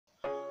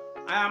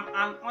I am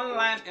an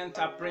online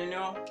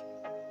entrepreneur.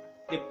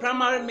 The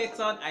primary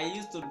method I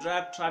use to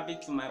drive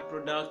traffic to my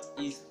product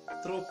is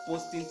through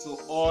posting to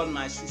all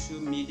my social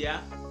media.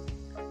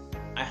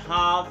 I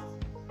have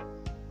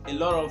a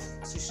lot of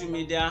social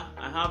media.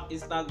 I have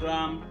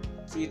Instagram,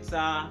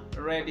 Twitter,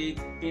 Reddit,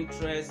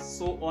 Pinterest,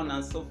 so on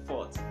and so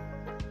forth.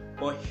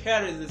 But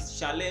here is this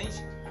challenge.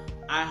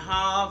 I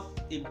have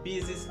a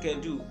busy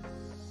schedule.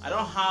 I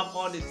don't have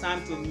all the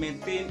time to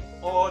maintain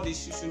all the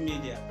social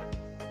media.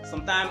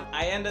 Sometimes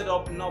I ended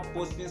up not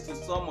posting to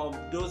some of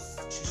those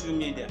social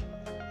media.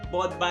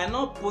 But by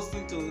not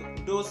posting to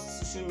those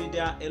social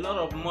media, a lot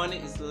of money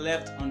is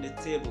left on the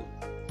table.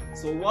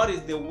 So what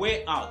is the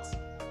way out?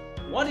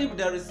 What if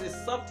there is a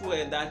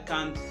software that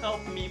can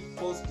help me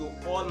post to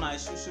all my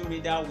social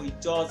media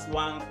with just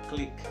one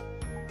click?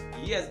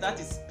 Yes, that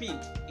is speed.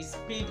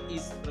 Speed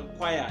is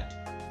required.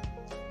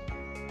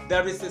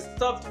 There is a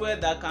software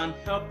that can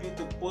help you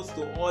to post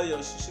to all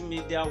your social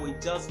media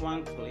with just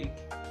one click,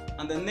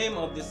 and the name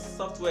of the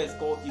software is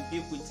called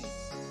Ubiquiti.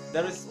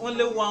 There is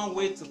only one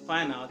way to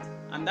find out,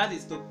 and that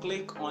is to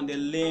click on the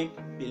link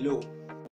below.